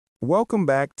Welcome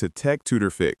back to Tech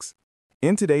Tutor Fix.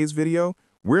 In today's video,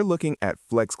 we're looking at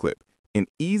FlexClip, an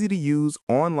easy-to-use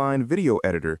online video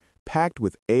editor packed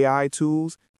with AI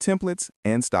tools, templates,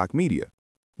 and stock media.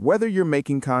 Whether you're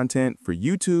making content for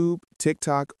YouTube,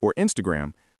 TikTok, or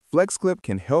Instagram, FlexClip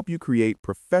can help you create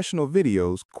professional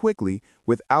videos quickly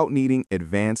without needing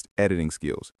advanced editing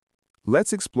skills.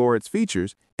 Let's explore its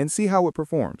features and see how it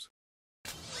performs.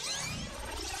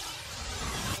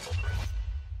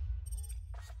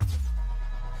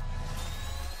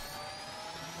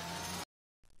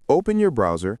 Open your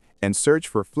browser and search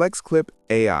for FlexClip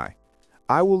AI.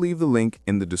 I will leave the link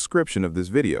in the description of this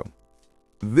video.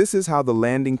 This is how the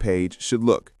landing page should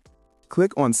look.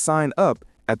 Click on Sign Up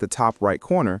at the top right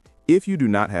corner if you do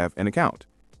not have an account.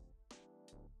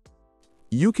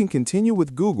 You can continue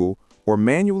with Google or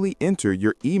manually enter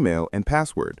your email and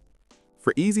password.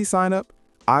 For easy sign up,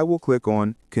 I will click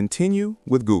on Continue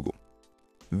with Google.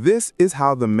 This is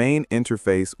how the main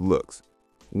interface looks.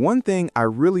 One thing I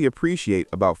really appreciate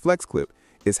about FlexClip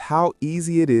is how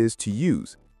easy it is to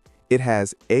use. It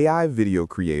has AI Video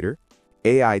Creator,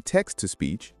 AI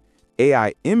Text-to-Speech,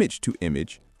 AI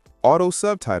Image-to-Image, Auto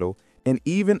Subtitle, and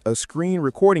even a screen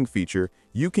recording feature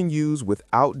you can use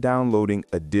without downloading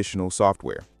additional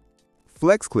software.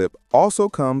 FlexClip also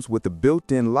comes with a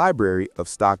built-in library of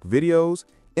stock videos,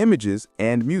 images,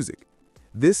 and music.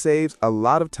 This saves a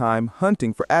lot of time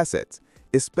hunting for assets,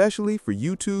 especially for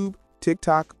YouTube,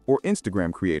 TikTok, or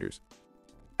Instagram creators.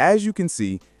 As you can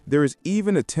see, there is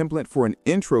even a template for an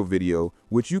intro video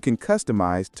which you can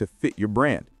customize to fit your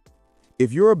brand.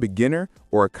 If you're a beginner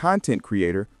or a content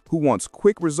creator who wants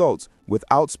quick results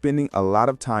without spending a lot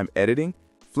of time editing,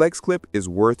 FlexClip is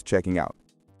worth checking out.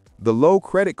 The low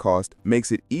credit cost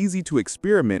makes it easy to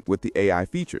experiment with the AI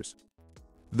features.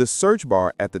 The search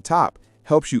bar at the top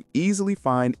helps you easily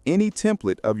find any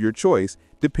template of your choice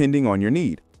depending on your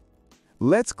need.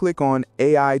 Let's click on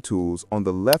AI Tools on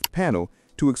the left panel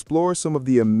to explore some of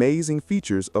the amazing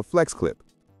features of FlexClip.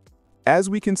 As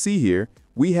we can see here,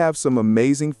 we have some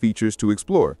amazing features to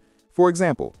explore. For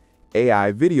example,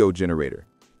 AI Video Generator,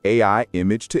 AI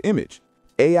Image-to-Image,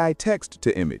 AI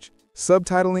Text-to-Image,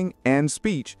 subtitling and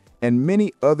speech, and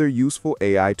many other useful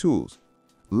AI tools.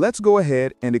 Let's go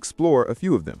ahead and explore a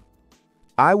few of them.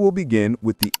 I will begin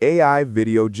with the AI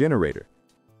Video Generator.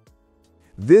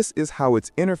 This is how its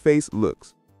interface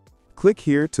looks. Click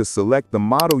here to select the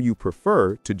model you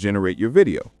prefer to generate your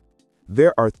video.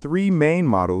 There are three main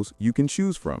models you can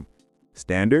choose from: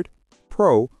 Standard,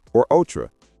 Pro, or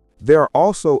Ultra. There are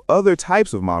also other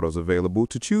types of models available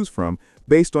to choose from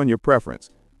based on your preference,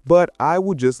 but I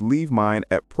will just leave mine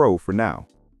at Pro for now.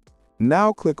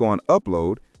 Now click on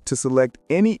Upload to select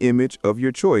any image of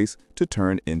your choice to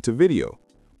turn into video.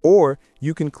 Or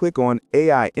you can click on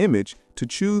AI Image to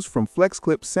choose from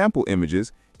FlexClip sample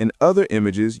images and other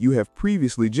images you have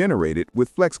previously generated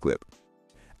with FlexClip.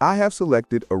 I have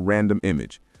selected a random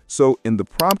image, so in the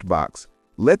prompt box,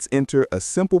 let's enter a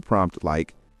simple prompt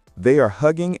like, "They are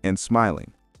hugging and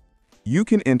smiling." You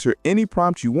can enter any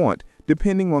prompt you want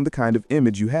depending on the kind of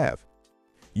image you have.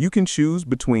 You can choose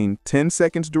between 10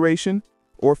 seconds duration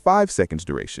or 5 seconds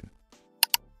duration.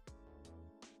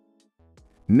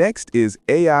 Next is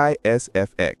AI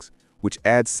SFX, which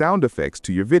adds sound effects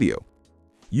to your video.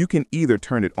 You can either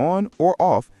turn it on or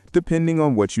off depending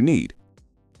on what you need.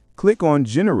 Click on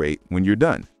Generate when you're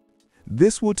done.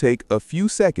 This will take a few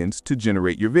seconds to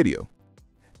generate your video.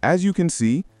 As you can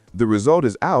see, the result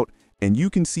is out and you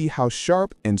can see how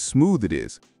sharp and smooth it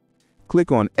is.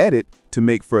 Click on Edit to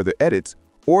make further edits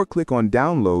or click on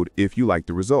Download if you like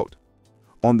the result.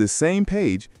 On this same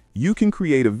page, you can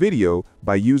create a video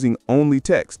by using only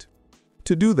text.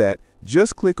 To do that,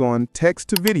 just click on Text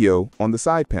to Video on the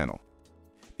side panel.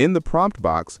 In the prompt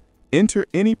box, enter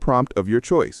any prompt of your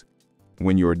choice.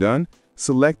 When you are done,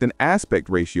 select an aspect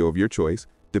ratio of your choice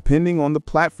depending on the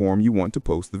platform you want to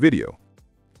post the video.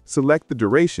 Select the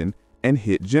duration and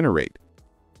hit Generate.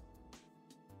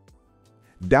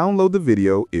 Download the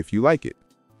video if you like it.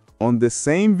 On this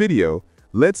same video,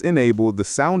 let's enable the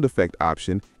sound effect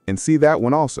option and see that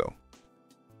one also.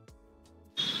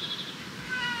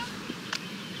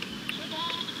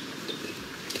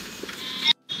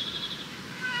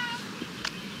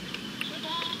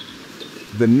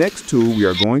 The next tool we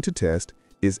are going to test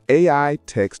is AI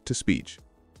Text-to-Speech.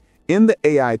 In the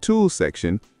AI Tools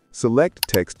section, select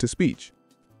Text-to-Speech.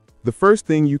 The first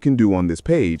thing you can do on this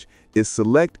page is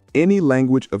select any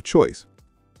language of choice.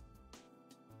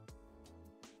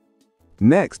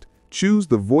 Next, choose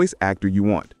the voice actor you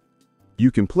want. You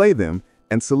can play them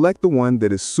and select the one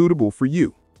that is suitable for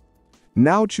you.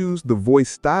 Now choose the voice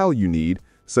style you need,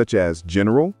 such as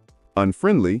general,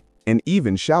 unfriendly, and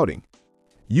even shouting.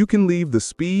 You can leave the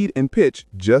speed and pitch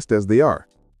just as they are.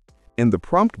 In the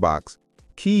prompt box,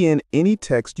 key in any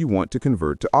text you want to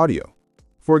convert to audio.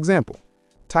 For example,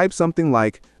 type something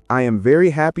like, "I am very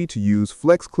happy to use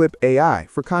FlexClip AI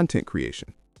for content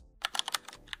creation."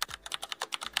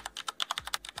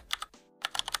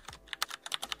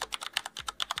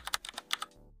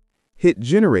 Hit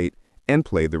generate and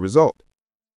play the result.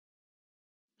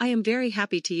 I am very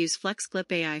happy to use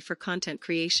FlexClip AI for content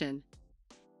creation.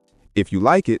 If you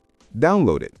like it,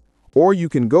 download it, or you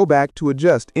can go back to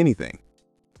adjust anything.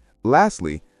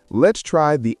 Lastly, let's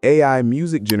try the AI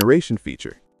music generation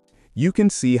feature. You can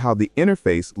see how the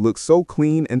interface looks so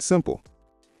clean and simple.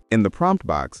 In the prompt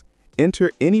box,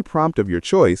 enter any prompt of your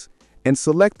choice and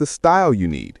select the style you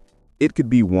need. It could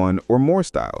be one or more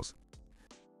styles.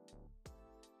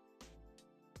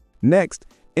 Next,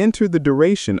 enter the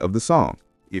duration of the song.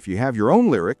 If you have your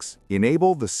own lyrics,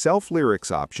 enable the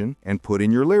self-lyrics option and put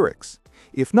in your lyrics.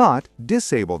 If not,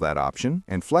 disable that option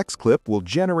and FlexClip will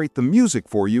generate the music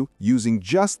for you using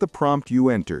just the prompt you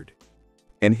entered.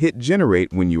 And hit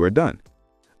generate when you are done.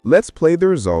 Let's play the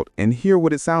result and hear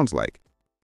what it sounds like.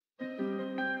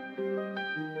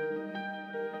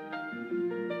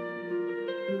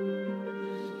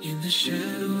 In the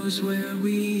shadows where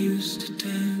we used to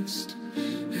dance,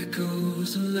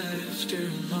 echoes of laughter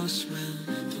and lost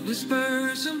men, the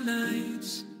whispers of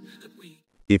nights that we...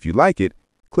 If you like it,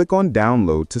 click on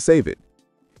Download to save it.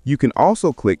 You can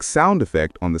also click Sound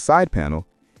Effect on the side panel,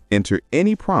 enter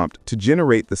any prompt to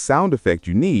generate the sound effect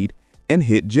you need, and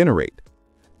hit Generate.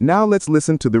 Now let's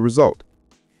listen to the result.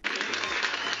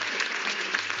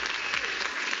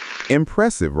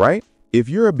 Impressive, right? If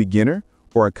you're a beginner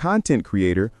or a content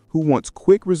creator who wants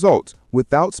quick results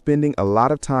without spending a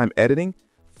lot of time editing,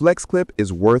 FlexClip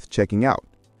is worth checking out.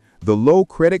 The low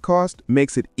credit cost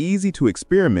makes it easy to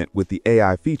experiment with the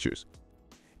AI features.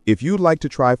 If you'd like to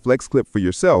try FlexClip for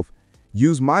yourself,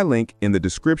 use my link in the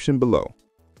description below.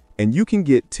 And you can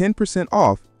get 10%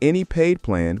 off any paid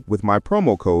plan with my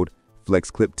promo code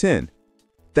FlexClip10.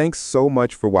 Thanks so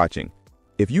much for watching.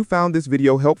 If you found this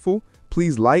video helpful,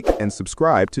 please like and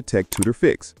subscribe to Tech Tutor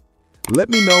Fix. Let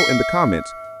me know in the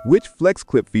comments which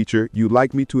FlexClip feature you'd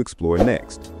like me to explore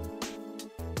next.